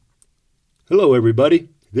Hello, everybody.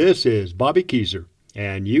 This is Bobby Keyser,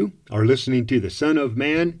 and you are listening to the Son of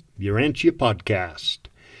Man Urantia podcast.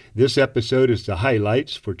 This episode is the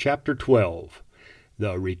highlights for Chapter 12,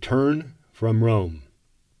 The Return from Rome.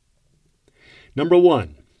 Number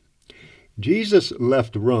 1. Jesus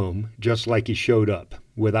left Rome just like he showed up,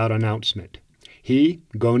 without announcement. He,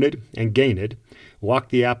 Gonid, and Ganid walked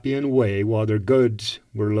the Appian Way while their goods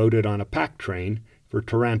were loaded on a pack train for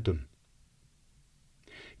Tarentum.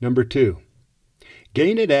 Number 2.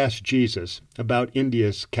 Ganid asked Jesus about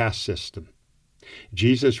India's caste system.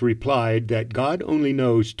 Jesus replied that God only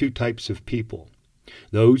knows two types of people,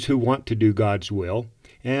 those who want to do God's will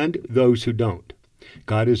and those who don't.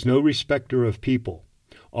 God is no respecter of people.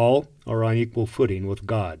 All are on equal footing with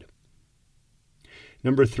God.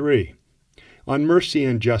 Number 3. On mercy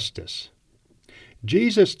and justice.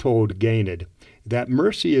 Jesus told Ganid that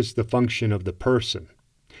mercy is the function of the person,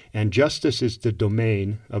 and justice is the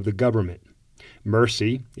domain of the government.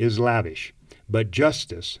 Mercy is lavish, but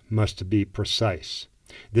justice must be precise.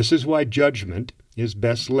 This is why judgment is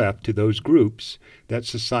best left to those groups that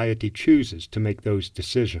society chooses to make those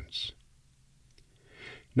decisions.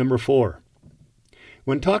 Number 4.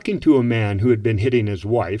 When talking to a man who had been hitting his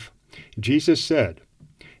wife, Jesus said,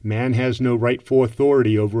 "Man has no rightful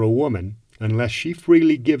authority over a woman unless she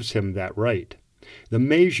freely gives him that right. The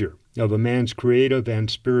measure of a man's creative and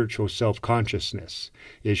spiritual self-consciousness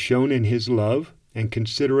is shown in his love and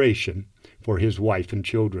consideration for his wife and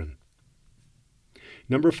children."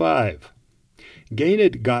 Number 5.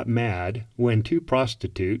 Ganid got mad when two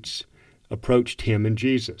prostitutes approached him and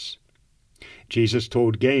Jesus. Jesus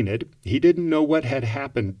told Ganid he didn't know what had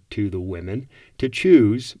happened to the women to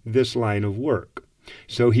choose this line of work,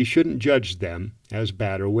 so he shouldn't judge them as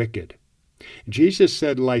bad or wicked. Jesus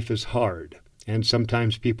said life is hard, and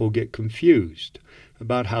sometimes people get confused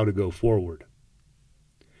about how to go forward.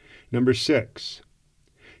 Number 6.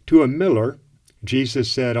 To a miller, Jesus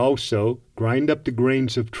said also, "Grind up the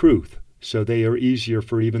grains of truth, so they are easier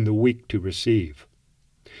for even the weak to receive."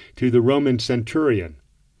 To the Roman centurion,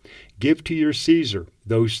 "Give to your Caesar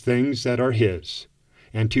those things that are his,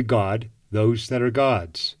 and to God those that are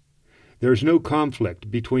God's." There's no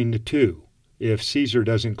conflict between the two if Caesar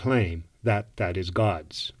doesn't claim that that is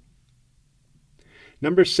God's.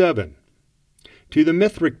 Number 7. To the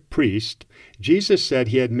Mithric priest, Jesus said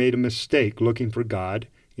he had made a mistake looking for God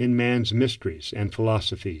in man's mysteries and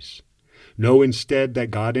philosophies. Know instead that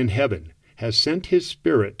God in heaven has sent his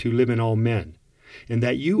Spirit to live in all men, and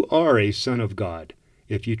that you are a son of God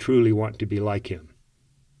if you truly want to be like him.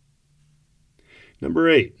 Number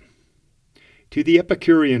 8. To the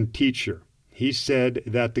Epicurean teacher, he said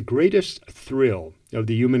that the greatest thrill of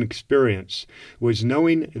the human experience was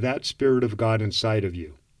knowing that Spirit of God inside of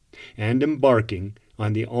you, and embarking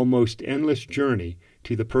on the almost endless journey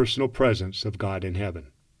to the personal presence of God in heaven.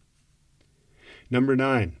 Number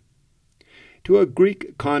 9. To a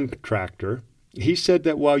Greek contractor, he said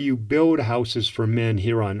that while you build houses for men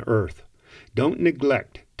here on earth, don't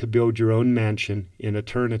neglect to build your own mansion in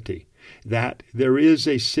eternity, that there is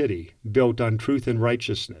a city built on truth and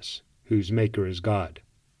righteousness, whose maker is God.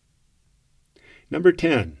 Number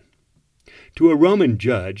 10. To a Roman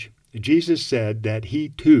judge, Jesus said that he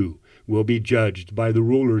too will be judged by the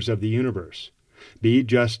rulers of the universe. Be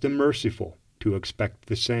just and merciful to expect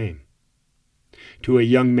the same. To a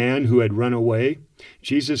young man who had run away,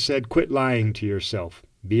 Jesus said, "Quit lying to yourself.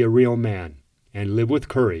 Be a real man, and live with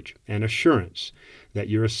courage and assurance that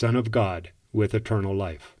you're a son of God with eternal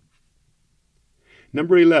life."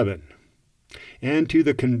 Number 11. And to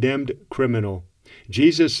the condemned criminal,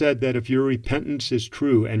 Jesus said that if your repentance is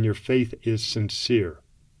true and your faith is sincere,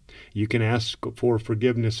 you can ask for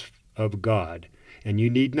forgiveness of God, and you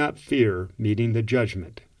need not fear meeting the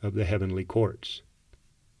judgment of the heavenly courts.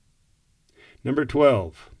 Number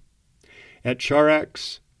 12. At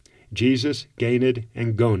Charax, Jesus, Ganid,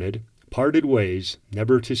 and Gonid parted ways,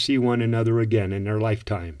 never to see one another again in their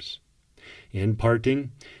lifetimes. In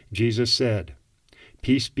parting, Jesus said,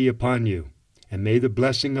 "Peace be upon you, and may the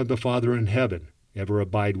blessing of the Father in heaven ever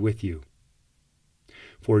abide with you."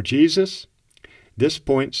 For Jesus, this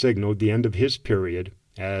point signaled the end of his period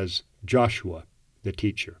as Joshua, the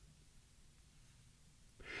teacher.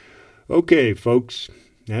 Okay, folks,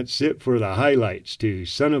 that's it for the highlights to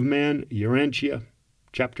Son of Man, Urantia,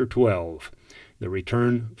 Chapter 12, The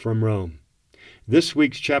Return from Rome. This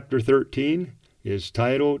week's Chapter 13 is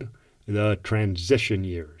titled The Transition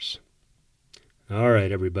Years. All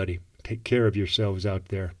right, everybody, take care of yourselves out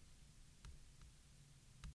there.